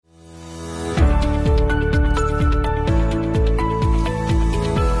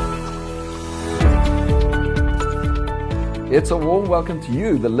It's a warm welcome to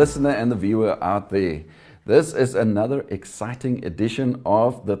you, the listener and the viewer out there. This is another exciting edition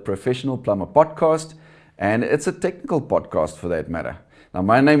of the Professional Plumber Podcast, and it's a technical podcast for that matter. Now,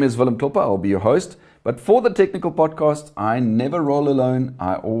 my name is Willem Klopper, I'll be your host, but for the technical podcast, I never roll alone.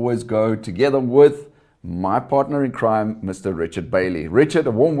 I always go together with my partner in crime, Mr. Richard Bailie. Richard,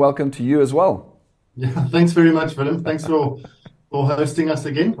 a warm welcome to you as well. Yeah, thanks very much, Willem. Thanks for hosting us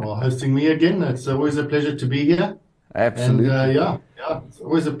again, or hosting me again. It's always a pleasure to be here. Absolutely. And yeah, it's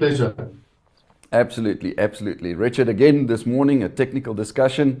always a pleasure. Absolutely. Richard, again, this morning, a technical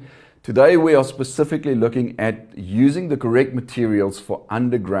discussion. Today, we are specifically looking at using the correct materials for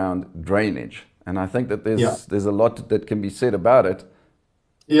underground drainage. And I think that there's a lot that can be said about it.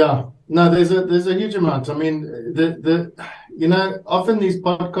 Yeah, no, there's a huge amount. I mean, often these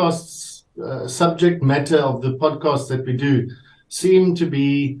podcasts, subject matter of the podcasts that we do seem to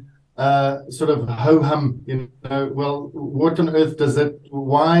be sort of ho-hum, well, what on earth does that,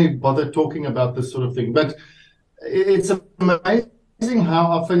 why bother talking about this sort of thing? But it's amazing how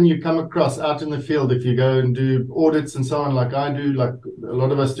often you come across out in the field, if you go and do audits and so on, like I do, like a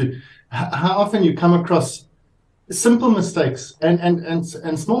lot of us do, how often you come across simple mistakes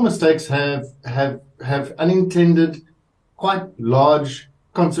and small mistakes have unintended, quite large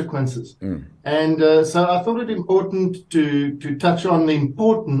consequences. And so I thought it important to touch on the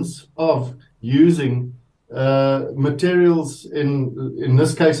importance of using materials in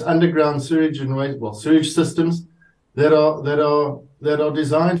this case underground sewage and sewage systems that are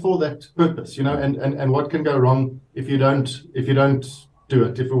designed for that purpose, and what can go wrong if you don't do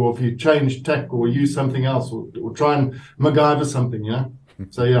it, if you change tack or use something else or try and MacGyver something,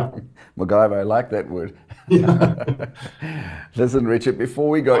 So yeah. MacGyver, I like that word. Yeah. Listen, Richard, before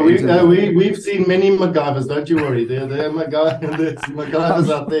we go we've seen many MacGyvers, don't you worry. There are MacGyvers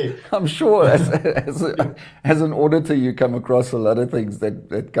out there. I'm sure as an auditor you come across a lot of things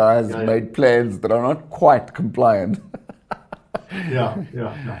that guys made plans that are not quite compliant. Yeah.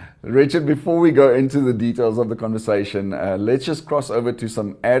 Richard, before we go into the details of the conversation, let's just cross over to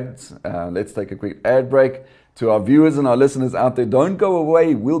some ads. Let's take a quick ad break. To our viewers and our listeners out there, don't go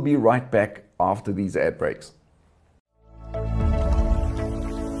away. We'll be right back after these ad breaks.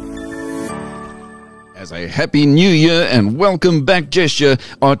 As a happy new year and welcome back gesture,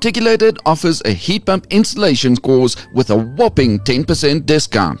 Articulated offers a heat pump installation course with a whopping 10%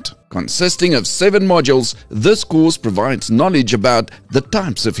 discount. Consisting of 7 modules, this course provides knowledge about the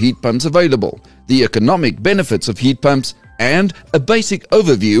types of heat pumps available, the economic benefits of heat pumps, and a basic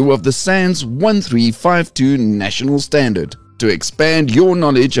overview of the SANS 1352 national standard. To expand your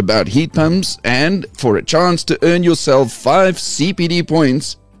knowledge about heat pumps and for a chance to earn yourself 5 CPD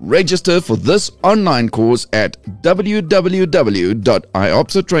points, register for this online course at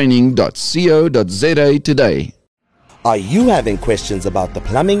www.iopsatraining.co.za today. Are you having questions about the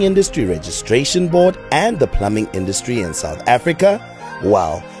Plumbing Industry Registration Board and the plumbing industry in South Africa?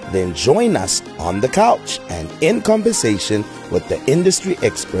 Well, then join us on the couch and in conversation with the industry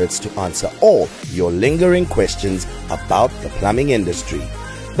experts to answer all your lingering questions about the plumbing industry.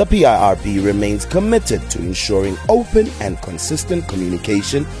 The PIRB remains committed to ensuring open and consistent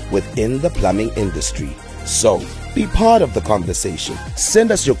communication within the plumbing industry. So, be part of the conversation.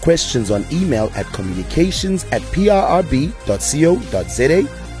 Send us your questions on email at communications@pirb.co.za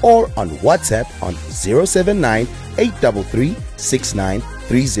or on WhatsApp on 079 833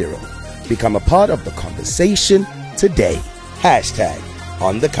 6930. Become a part of the conversation today.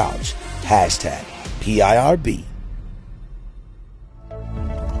 #on the couch. #PIRB.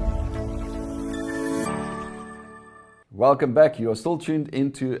 Welcome back. You are still tuned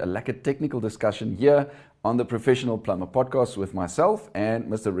into a lekker technical discussion here on the Professional Plumber Podcast with myself and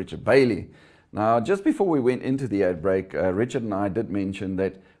Mr. Richard Bailie. Now, just before we went into the ad break, Richard and I did mention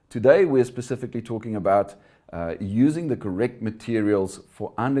that today we're specifically talking about using the correct materials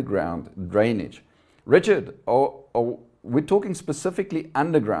for underground drainage. Richard, we're talking specifically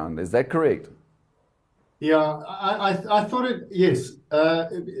underground, is that correct? Yeah, I thought yes.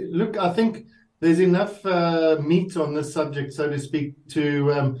 Look, I think there's enough meat on this subject, so to speak,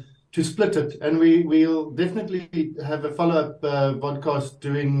 to split it, and we'll definitely have a follow-up podcast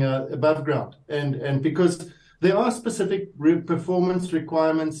doing above ground, and because there are specific performance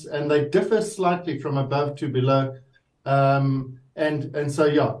requirements, and they differ slightly from above to below, and so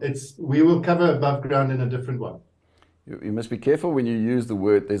we will cover above ground in a different one. You must be careful when you use the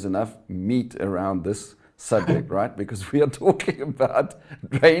word "there's enough meat" around this subject, right? Because we are talking about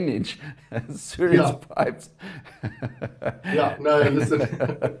drainage, sewage pipes. Listen.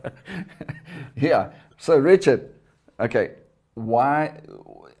 Yeah. So, Richard, okay, why?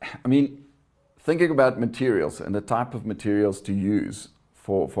 I mean, thinking about materials and the type of materials to use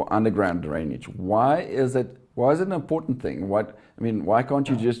for underground drainage, why is it an important thing? Why can't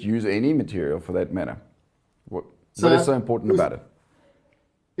you just use any material for that matter? What is so important about it?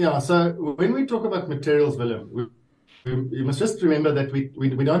 Yeah, so when we talk about materials, Willem, you must just remember that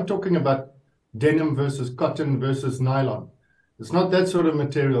we aren't talking about denim versus cotton versus nylon. It's not that sort of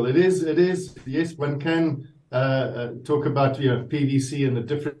material. It is. Yes, one can talk about PVC and the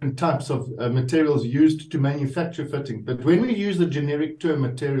different types of materials used to manufacture fitting. But when we use the generic term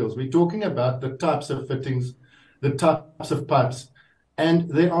materials, we're talking about the types of fittings, the types of pipes, and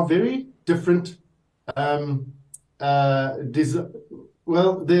there are very different. There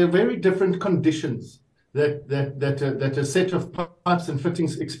are very different conditions that a set of pipes and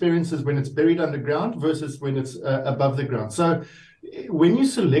fittings experiences when it's buried underground versus when it's above the ground. So when you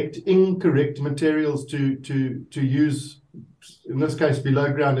select incorrect materials to use, in this case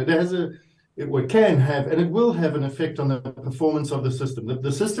below ground, it can have and it will have an effect on the performance of the system.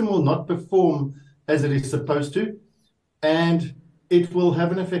 The system will not perform as it is supposed to, and it will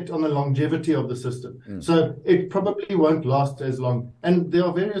have an effect on the longevity of the system. So it probably won't last as long. And there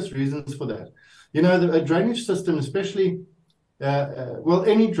are various reasons for that. A drainage system, especially,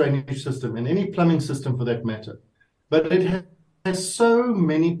 any drainage system and any plumbing system for that matter, but it has so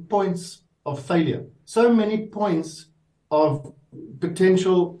many points of failure, so many points of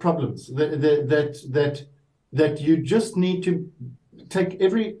potential problems that you just need to take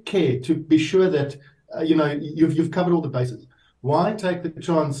every care to be sure that, you've covered all the bases. Why take the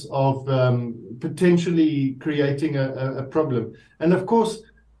chance of potentially creating a problem? And of course,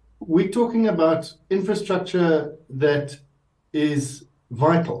 we're talking about infrastructure that is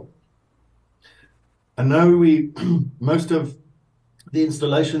vital. I know most of the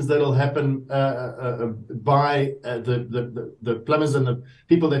installations that will happen by the plumbers and the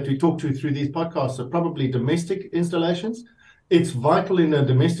people that we talk to through these podcasts are probably domestic installations. It's vital in a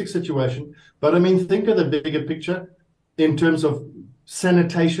domestic situation, but think of the bigger picture in terms of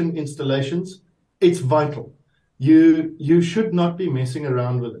sanitation installations. It's vital. You should not be messing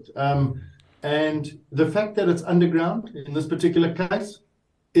around with it. And the fact that it's underground in this particular case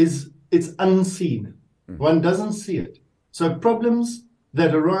it's unseen. One doesn't see it. So problems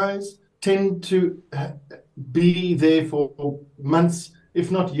that arise tend to be there for months,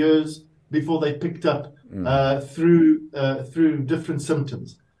 if not years, before they picked up through different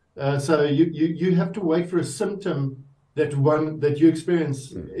symptoms. So you have to wait for a symptom that you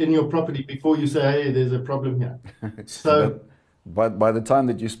experience in your property before you say, hey, there's a problem here. So, but by the time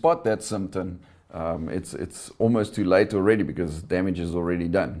that you spot that symptom, it's almost too late already because damage is already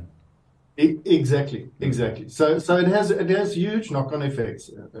done. Exactly. So it has huge knock-on effects.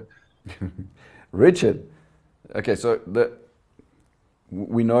 Richard, okay, so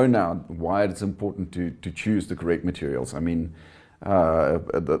we know now why it's important to choose the correct materials.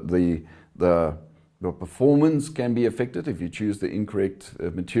 The performance can be affected if you choose the incorrect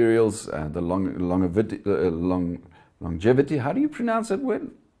materials, and the longevity. How do you pronounce that word?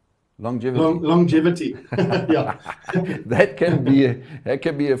 Longevity. Longevity. Yeah. that can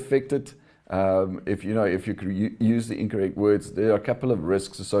be affected if you use the incorrect words. There are a couple of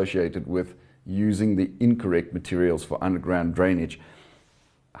risks associated with using the incorrect materials for underground drainage.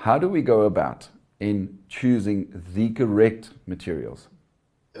 How do we go about in choosing the correct materials?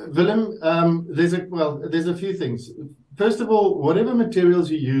 Willem, there's a few things. First of all, whatever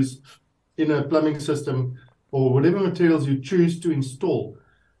materials you use in a plumbing system or whatever materials you choose to install,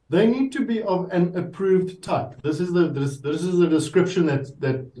 they need to be of an approved type. This is the description that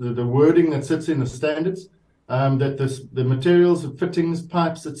the wording that sits in the standards, that the materials, fittings,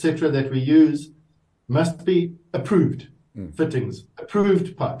 pipes, etc. that we use must be approved fittings,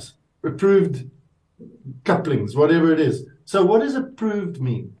 approved pipes, approved couplings, whatever it is. So what does approved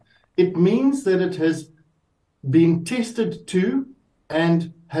mean? It means that it has been tested to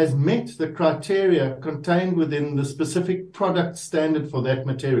and has met the criteria contained within the specific product standard for that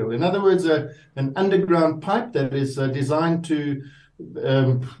material. In other words, an underground pipe that is designed to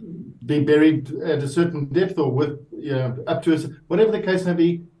be buried at a certain depth or with up to whatever the case may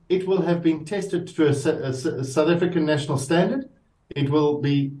be, it will have been tested to a South African national standard. It will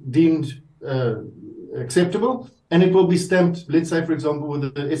be deemed acceptable, and it will be stamped, let's say, for example,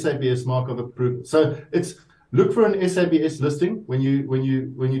 with the SABS mark of approval. So look for an SABS listing when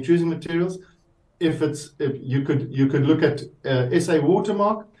you're choosing materials. If you could look at SA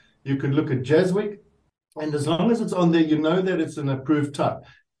Watermark, you could look at Jaswick, and as long as it's on there, you know that it's an approved type.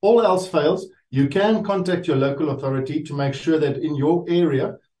 All else fails, you can contact your local authority to make sure that in your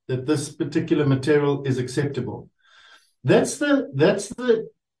area that this particular material is acceptable. That's the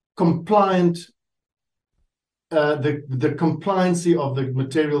compliant, the compliancy of the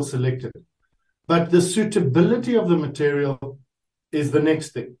material selected. But the suitability of the material is the next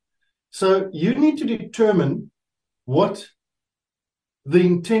thing. So you need to determine what the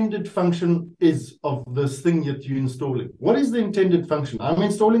intended function is of this thing that you're installing. What is the intended function? I'm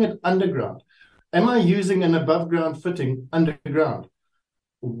installing it underground. Am I using an above ground fitting underground?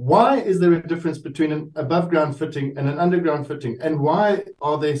 Why is there a difference between an above ground fitting and an underground fitting? And why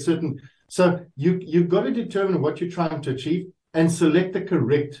are there certain... So you've got to determine what you're trying to achieve and select the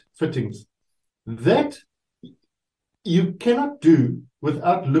correct fittings. That you cannot do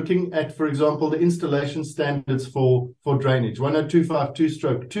without looking at, for example, the installation standards for drainage,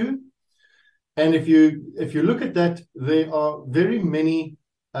 10252/2. And if you look at that, there are very many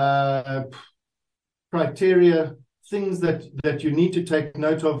criteria, things that you need to take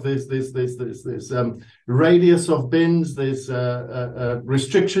note of. There's radius of bends. There's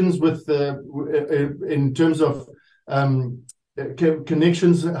restrictions with in terms of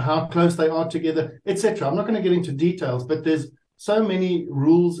connections, how close they are together, etc. I'm not going to get into details, but there's so many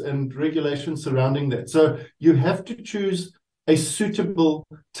rules and regulations surrounding that. So you have to choose a suitable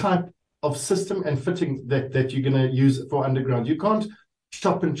type of system and fitting that you're going to use for underground. You can't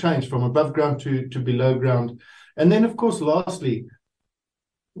chop and change from above ground to below ground. And then, of course, lastly,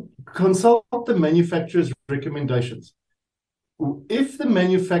 consult the manufacturer's recommendations. If the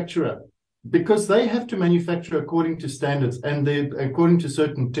manufacturer, because they have to manufacture according to standards and according to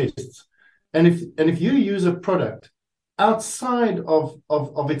certain tests, and if you use a product outside of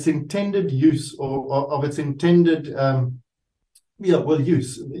its intended use or of its intended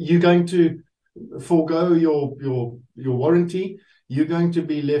use, you're going to forego your warranty. You're going to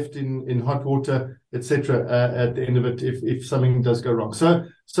be left in hot water, etc. At the end of it if something does go wrong. So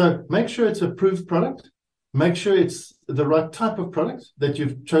make sure it's an approved product. Make sure it's the right type of product, that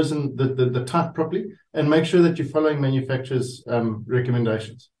you've chosen the type properly, and make sure that you're following manufacturers'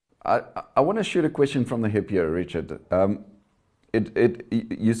 recommendations. I want to shoot a question from the hip here, Richard.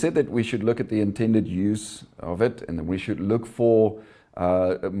 You said that we should look at the intended use of it, and then we should look for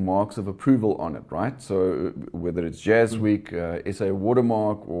marks of approval on it, right? So whether it's JASWIC, SA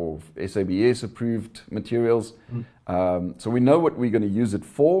Watermark, or SABS approved materials. So we know what we're going to use it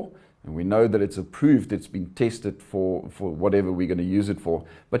for, and we know that it's approved, it's been tested for whatever we're going to use it for.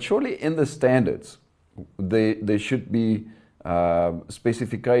 But surely in the standards, there should be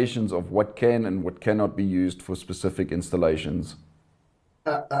specifications of what can and what cannot be used for specific installations.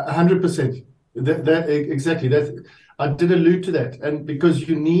 100%. Exactly. That I did allude to that, and because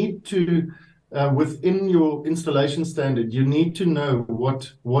you need to, within your installation standard, you need to know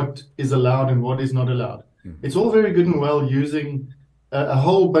what is allowed and what is not allowed. It's all very good and well using a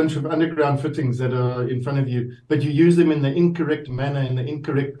whole bunch of underground fittings that are in front of you, but you use them in the incorrect manner, in the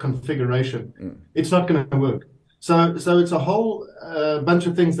incorrect configuration. It's not going to work. So it's a whole bunch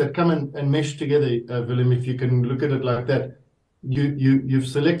of things that come and mesh together, Willem, if you can look at it like that. You've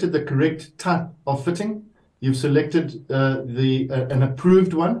selected the correct type of fitting, you've selected an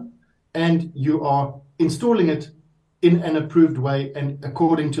approved one, and you are installing it in an approved way and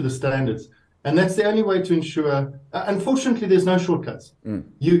according to the standards. And that's the only way to ensure. Unfortunately, there's no shortcuts.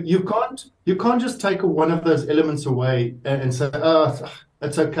 You can't just take one of those elements away and say, oh,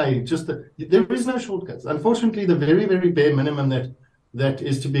 it's okay. There is no shortcuts. Unfortunately, the very, very bare minimum that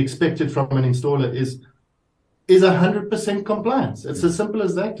is to be expected from an installer is 100% compliance. It's as simple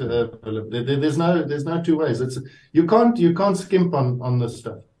as that, Philip. There's no two ways. You can't skimp on this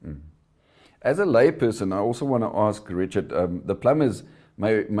stuff. As a layperson, I also want to ask Richard. The plumbers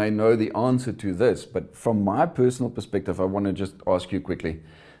may know the answer to this, but from my personal perspective, I want to just ask you quickly: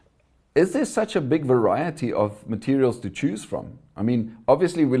 is there such a big variety of materials to choose from? I mean,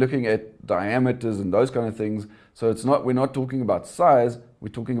 obviously we're looking at diameters and those kind of things, so we're not talking about size. We're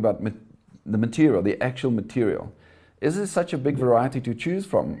talking about the material, the actual material. Is there such a big variety to choose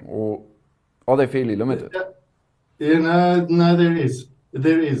from, or are they fairly limited? No, there is,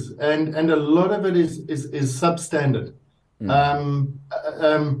 and a lot of it is substandard.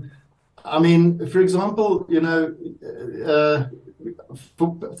 I mean, for example,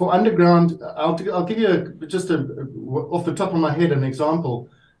 for underground, I'll give you off the top of my head an example.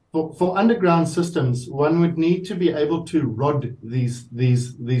 For underground systems, one would need to be able to rod these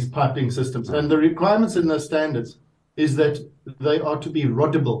piping systems, and the requirements in those standards is that they are to be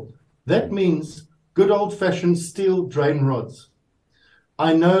roddable. That means good old-fashioned steel drain rods.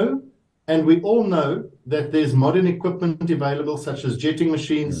 I know, and we all know, that there's modern equipment available, such as jetting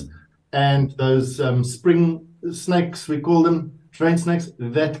machines and those spring snakes, we call them, drain snakes,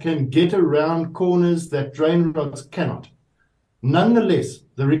 that can get around corners that drain rods cannot. Nonetheless,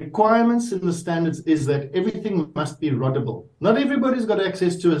 the requirements in the standards is that everything must be roddable. Not everybody's got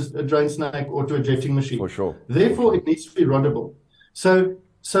access to a drain snake or to a jetting machine. For sure. Therefore, it needs to be roddable. So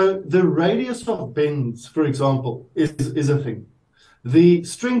the radius of bends, for example, is a thing. The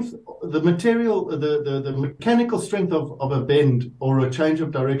strength, the material, the mechanical strength of a bend or a change of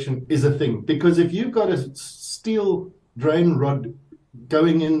direction is a thing. Because if you've got a steel drain rod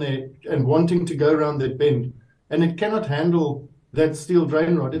going in there and wanting to go around that bend, and it cannot handle that steel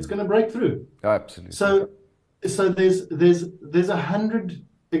drain rod, it's going to break through. Absolutely. So there's 100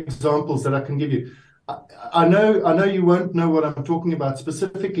 examples that I can give you. I know you won't know what I'm talking about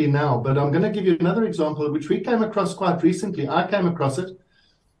specifically now, but I'm going to give you another example which we came across quite recently. I came across it,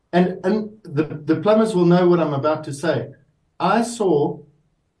 and the plumbers will know what I'm about to say. I saw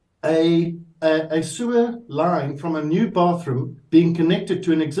a sewer line from a new bathroom being connected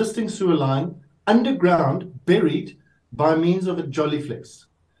to an existing sewer line underground, buried by means of a jolly flex.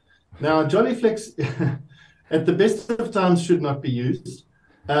 Now, a jolly flex, at the best of times, should not be used,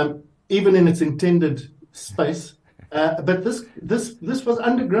 even in its intended space. But this was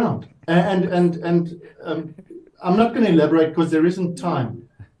underground, and I'm not going to elaborate because there isn't time.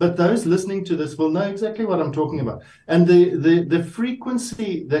 But those listening to this will know exactly what I'm talking about. And the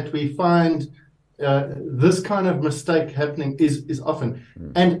frequency that we find this kind of mistake happening is often.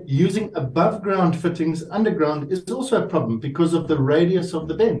 And using above ground fittings underground is also a problem because of the radius of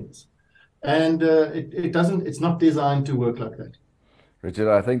the bends. And it's not designed to work like that. Richard,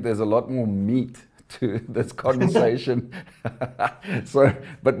 I think there's a lot more meat to this conversation.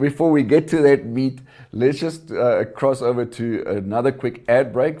 But before we get to that meat, let's just cross over to another quick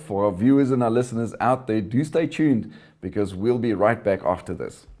ad break for our viewers and our listeners out there. Do stay tuned because we'll be right back after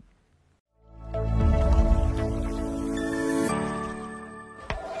this.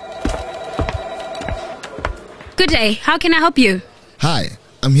 Good day. How can I help you? Hi.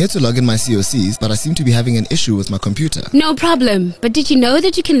 I'm here to log in my COCs, but I seem to be having an issue with my computer. No problem. But did you know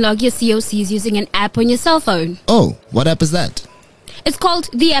that you can log your COCs using an app on your cell phone? Oh, what app is that? It's called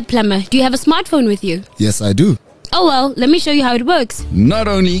the App Plumber. Do you have a smartphone with you? Yes, I do. Oh well, let me show you how it works. Not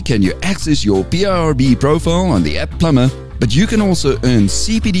only can you access your PRB profile on the App Plumber, but you can also earn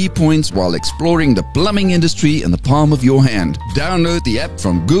CPD points while exploring the plumbing industry in the palm of your hand. Download the app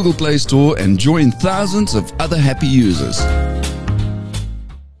from Google Play Store and join thousands of other happy users.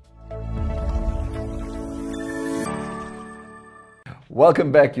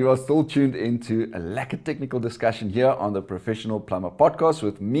 Welcome back. You are still tuned into a lack of technical discussion here on the Professional Plumber Podcast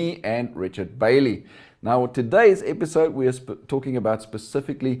with me and Richard Bailie. Now, today's episode, we are talking about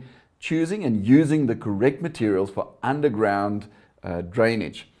specifically choosing and using the correct materials for underground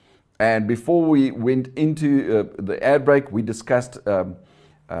drainage. And before we went into the ad break, we discussed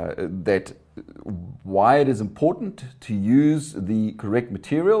that why it is important to use the correct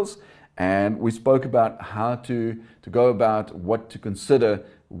materials. And we spoke about how to go about what to consider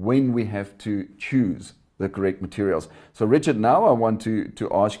when we have to choose the correct materials. So Richard, now I want to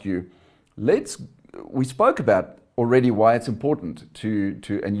ask you, we spoke about already why it's important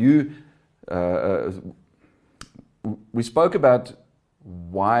we spoke about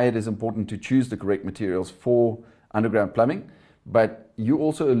why it is important to choose the correct materials for underground plumbing, but you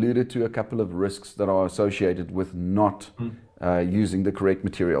also alluded to a couple of risks that are associated with not using the correct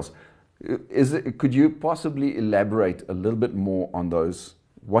materials. Could you possibly elaborate a little bit more on those?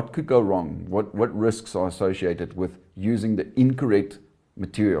 What could go wrong? What risks are associated with using the incorrect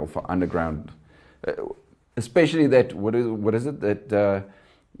material for underground? Especially that, what is it? The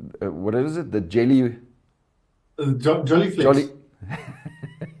jelly... Jolly flex.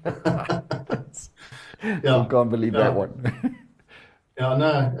 Yeah. I can't believe that one. Yeah,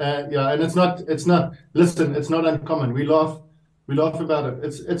 no. And it's not, listen, it's not uncommon. We laugh about it.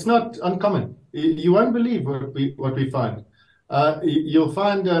 It's not uncommon. You won't believe what we find. You'll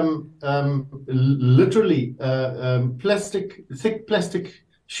find literally thick plastic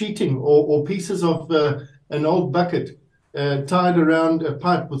sheeting or pieces of an old bucket tied around a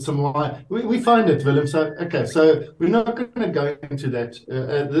pipe with some wire. We find it, Willem. So we're not going to go into that.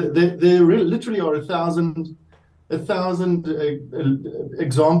 There literally are 1,000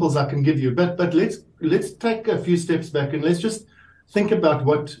 examples I can give you. But let's take a few steps back and let's just think about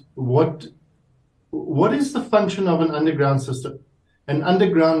what is the function of an underground system, an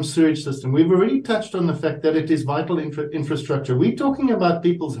underground sewage system. We've already touched on the fact that it is vital infrastructure. We're talking about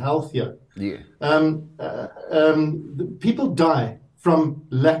people's health here. Yeah. People die from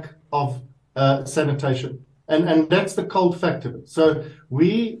lack of sanitation, and that's the cold fact of it. So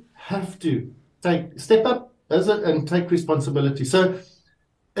we have to step up and take responsibility. So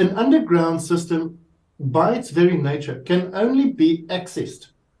an underground system by its very nature, can only be accessed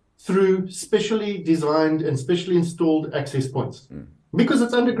through specially designed and specially installed access points. Because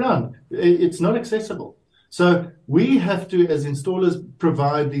it's underground, it's not accessible. So we have to, as installers,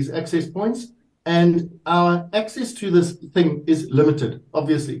 provide these access points, and our access to this thing is limited,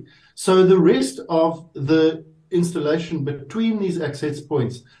 obviously. So the rest of the installation between these access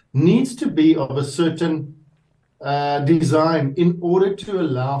points needs to be of a certain design in order to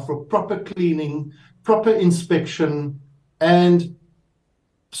allow for proper cleaning, proper inspection, and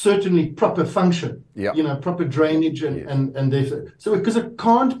certainly proper function, proper drainage and therefore. So because it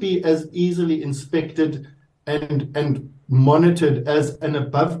can't be as easily inspected and monitored as an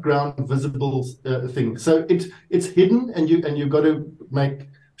above ground visible thing. So it's hidden, and you've got to make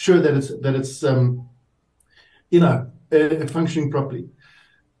sure that it's functioning properly.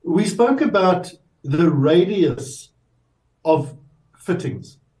 We spoke about the radius of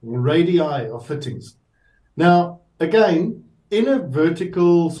fittings, radii of fittings. Now, again, in a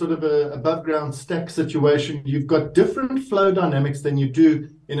vertical sort of a above ground stack situation, you've got different flow dynamics than you do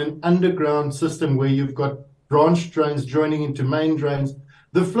in an underground system where you've got branch drains joining into main drains.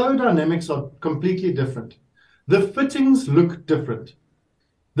 The flow dynamics are completely different. The fittings look different.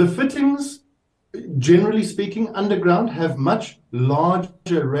 The fittings, generally speaking, underground have much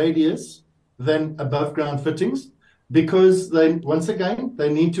larger radius than above ground fittings, because they, once again,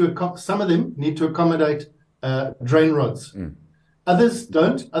 they need to, some of them need to accommodate drain rods. Others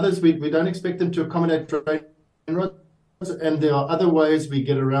don't. Others, we don't expect them to accommodate drain rods, and there are other ways we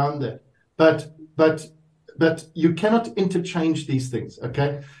get around that. But you cannot interchange these things,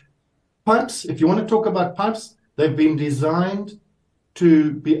 okay? Pipes, if you want to talk about pipes, they've been designed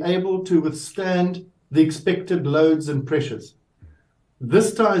to be able to withstand the expected loads and pressures.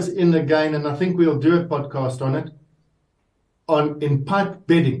 This ties in again, and I think we'll do a podcast on it, in pipe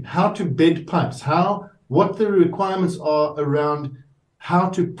bedding, how to bed pipes, what the requirements are around how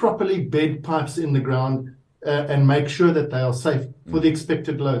to properly bed pipes in the ground and make sure that they are safe for the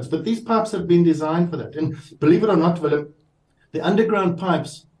expected loads. But these pipes have been designed for that. And believe it or not, Willem, the underground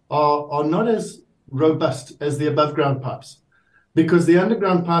pipes are not as robust as the above ground pipes, because the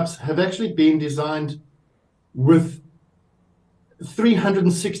underground pipes have actually been designed with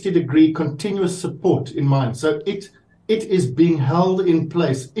 360-degree continuous support in mind. So it is being held in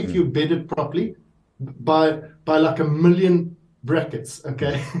place, if you bed it properly, by like a million brackets,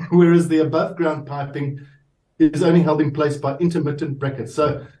 okay? Whereas the above ground piping is only held in place by intermittent brackets.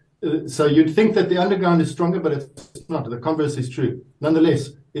 So you'd think that the underground is stronger, but it's not. The converse is true.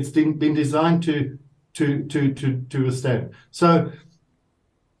 Nonetheless, it's been designed to withstand. So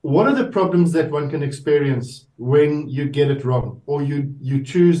what are the problems that one can experience when you get it wrong, or you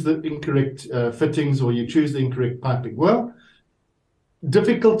choose the incorrect fittings, or you choose the incorrect piping? Well,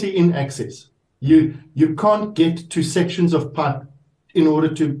 difficulty in access. You can't get to sections of pipe in order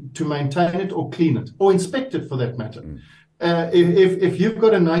to maintain it or clean it or inspect it, for that matter. If you've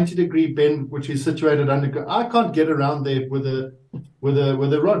got a 90-degree bend which is situated underground, I can't get around there with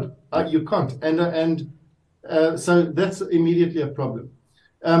a rod. You can't, and so that's immediately a problem.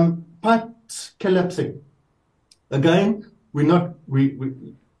 Pipes collapsing. Again,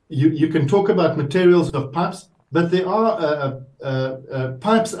 you can talk about materials of pipes, but there are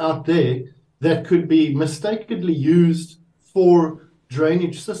pipes out there that could be mistakenly used for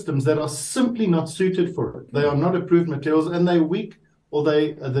drainage systems that are simply not suited for it. They are not approved materials, and they're weak, or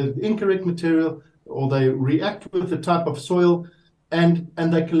the incorrect material, or they react with the type of soil, and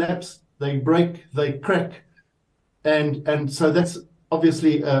they collapse, they break, they crack, and so that's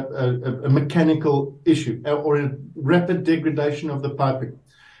obviously a mechanical issue, or a rapid degradation of the piping.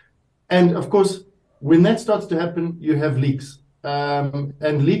 And of course, when that starts to happen, you have leaks.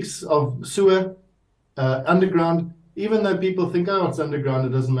 And leaks of sewer underground, even though people think, oh, it's underground, it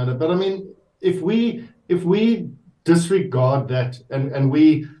doesn't matter. But I mean, if we disregard that and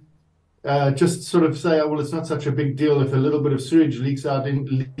we just sort of say, oh, well, it's not such a big deal if a little bit of sewage leaches out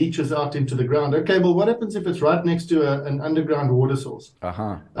into the ground. Okay, well, what happens if it's right next to an underground water source?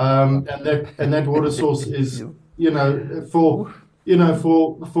 And that water source is, for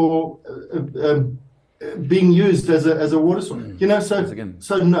being used as a water source.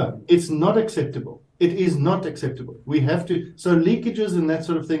 So no, it's not acceptable. It is not acceptable. We have to, so leakages and that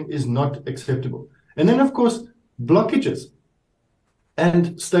sort of thing is not acceptable. And then, of course, blockages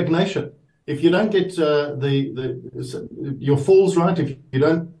and stagnation. If you don't get your falls right, if you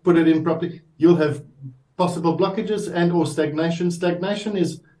don't put it in properly, you'll have possible blockages and or stagnation. Stagnation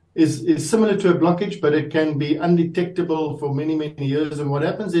is similar to a blockage, but it can be undetectable for many, many years. And what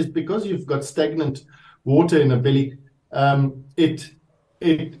happens is, because you've got stagnant water in a belly,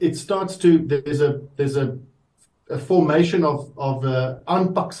 it starts to, there's a formation of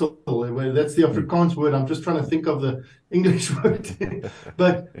aanpaksel, where that's the Afrikaans word. I'm just trying to think of the English word,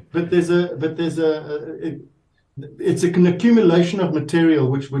 but it's an accumulation of material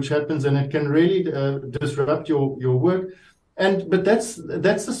which happens, and it can really disrupt your work. But that's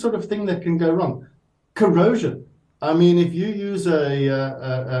the sort of thing that can go wrong. Corrosion. I mean, if you use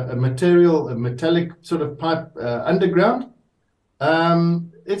a metallic sort of pipe underground,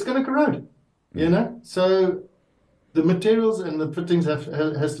 it's going to corrode. So the materials and the fittings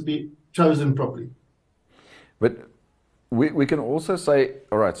has to be chosen properly. But we can also say,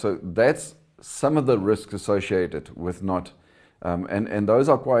 all right, so that's some of the risks associated with not, and those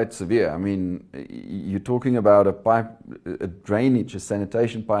are quite severe. I mean, you're talking about a pipe, a drainage, a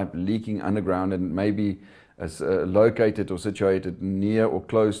sanitation pipe leaking underground, and maybe as located or situated near or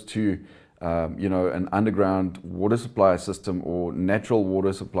close to, an underground water supply system or natural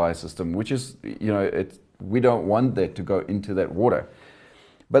water supply system, which is, we don't want that to go into that water.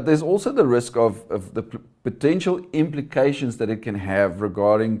 But there's also the risk of the potential implications that it can have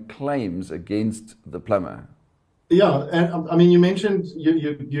regarding claims against the plumber. Yeah, and I mean, you mentioned,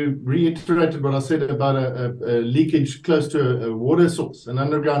 you reiterated what I said about a leakage close to a water source, an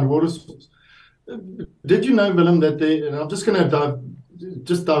underground water source. Did you know, Willem, that and I'm just going to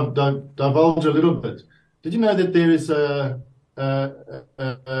divulge a little bit. Did you know that there is a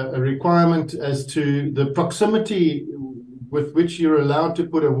requirement as to the proximity with which you're allowed to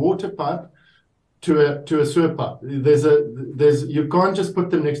put a water pipe to a sewer pipe? You can't just put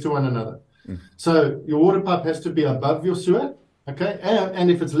them next to one another. So your water pipe has to be above your sewer, okay? And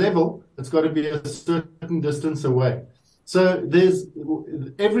if it's level, it's got to be a certain distance away. So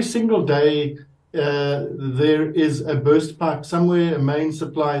every single day there is a burst pipe somewhere, a main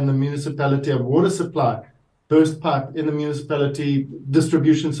supply in the municipality, a water supply, burst pipe in the municipality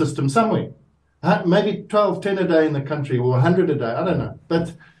distribution system somewhere. Maybe 12, 10 a day in the country, or 100 a day, I don't know.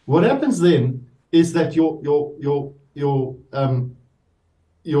 But what happens then is that your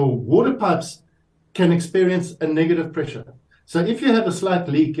water pipes can experience a negative pressure. So if you have a slight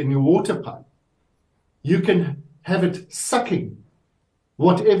leak in your water pipe, you can have it sucking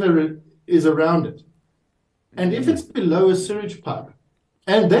whatever is around it. And if it's below a sewage pipe,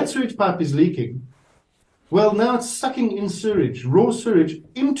 and that sewage pipe is leaking, well, now it's sucking in sewage, raw sewage,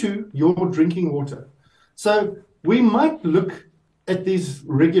 into your drinking water. So we might look at these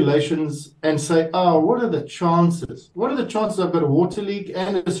regulations and say, what are the chances? What are the chances I've got a water leak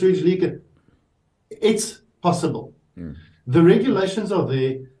and a sewage leak? It's possible. The regulations are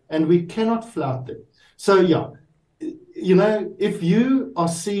there, and we cannot flout them. So, if you are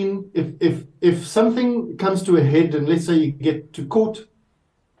seen, if something comes to a head, and let's say you get to court,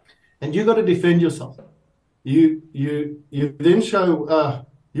 and you got to defend yourself, you then show,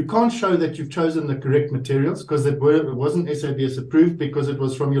 you can't show that you've chosen the correct materials, because it wasn't SABS approved, because it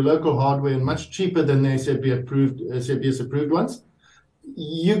was from your local hardware and much cheaper than the SABS approved ones.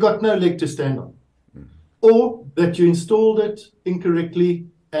 You got no leg to stand on. Or that you installed it incorrectly,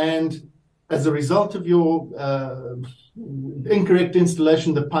 and as a result of your incorrect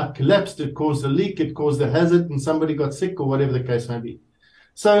installation, the pipe collapsed, it caused a leak, it caused a hazard, and somebody got sick, or whatever the case may be.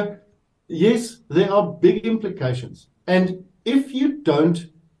 So, yes, there are big implications. And if you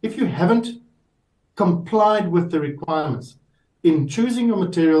haven't complied with the requirements in choosing your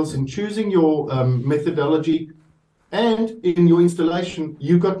materials, in choosing your methodology, and in your installation,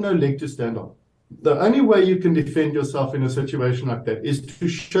 you've got no leg to stand on. The only way you can defend yourself in a situation like that is to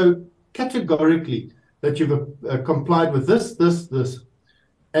show categorically that you've complied with this,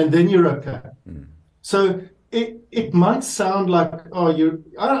 and then you're okay. So it might sound like,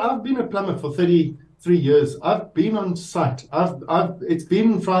 I've been a plumber for 33 years. I've been on site. It's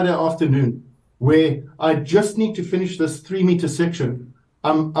been Friday afternoon where I just need to finish this 3-meter section.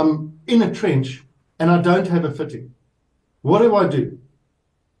 I'm in a trench and I don't have a fitting. What do?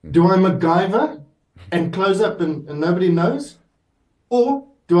 Do I MacGyver and close up and nobody knows? Or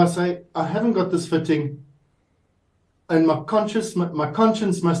do I say, I haven't got this fitting, and my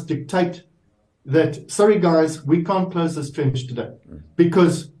conscience must dictate that, sorry guys, we can't close this trench today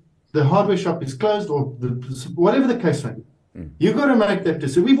because the hardware shop is closed, or whatever the case may be. You've got to make that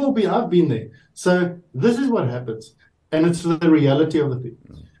decision. I've been there. So this is what happens, and it's the reality of the thing.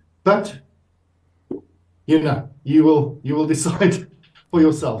 But you will decide for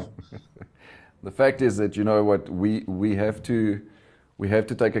yourself. The fact is that we have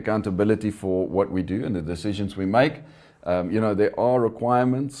to take accountability for what we do and the decisions we make. There are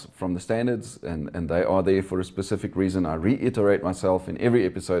requirements from the standards, and they are there for a specific reason. I reiterate myself in every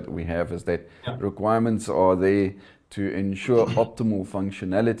episode that we have, is that requirements are there to ensure optimal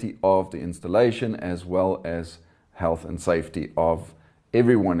functionality of the installation as well as health and safety of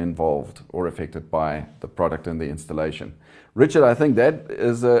everyone involved or affected by the product and the installation. Richard, I think that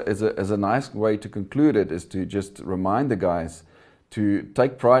is a nice way to conclude it, is to just remind the guys to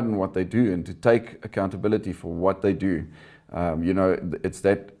take pride in what they do and to take accountability for what they do. It's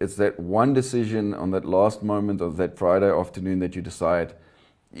that one decision on that last moment of that Friday afternoon that you decide,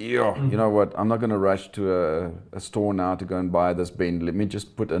 you know what, I'm not going to rush to a store now to go and buy this bend. Let me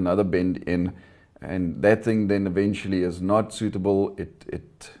just put another bend in. And that thing then eventually is not suitable.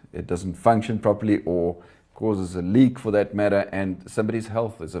 It doesn't function properly or causes a leak for that matter, and somebody's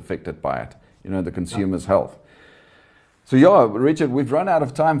health is affected by it, the consumer's health. So Richard, we've run out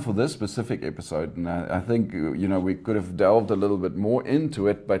of time for this specific episode, and I think we could have delved a little bit more into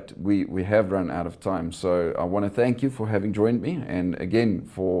it, but we have run out of time. So I want to thank you for having joined me, and again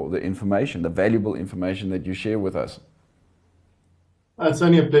for the information, the valuable information that you share with us. It's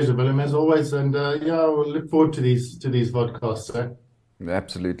only a pleasure, Willem, as always, and we'll look forward to these podcasts. Eh?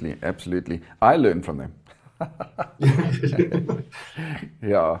 Absolutely. I learn from them.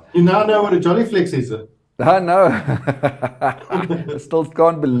 Yeah. You now know what a Jolly Flex is. I know. I still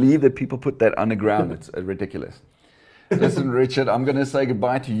can't believe that people put that underground. It's ridiculous. Listen, Richard, I'm going to say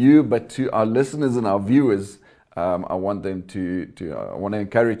goodbye to you, but to our listeners and our viewers, I want to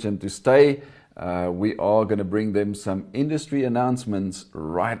encourage them to stay. We are going to bring them some industry announcements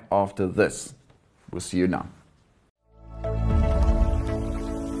right after this. We'll see you now.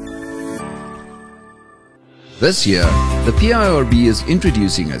 This year, the PIRB is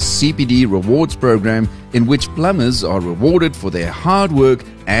introducing a CPD rewards program in which plumbers are rewarded for their hard work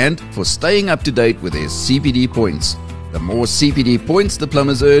and for staying up to date with their CPD points. The more CPD points the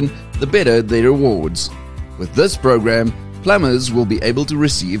plumbers earn, the better their rewards. With this program, plumbers will be able to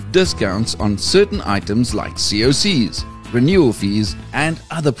receive discounts on certain items like COCs, renewal fees, and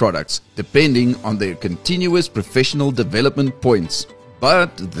other products, depending on their continuous professional development points.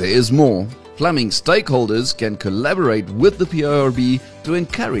 But there's more. Plumbing stakeholders can collaborate with the PIRB to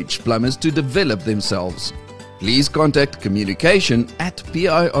encourage plumbers to develop themselves. Please contact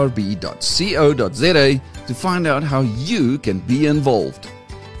communication@pirb.co.za to find out how you can be involved.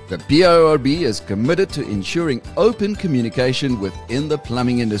 The PIRB is committed to ensuring open communication within the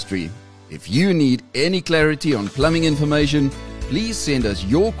plumbing industry. If you need any clarity on plumbing information, please send us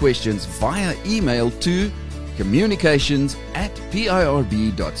your questions via email to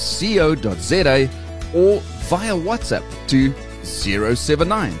communications@pirb.co.za or via WhatsApp to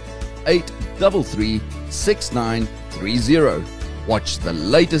 079 833 6930. Watch the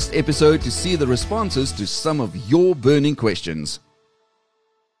latest episode to see the responses to some of your burning questions.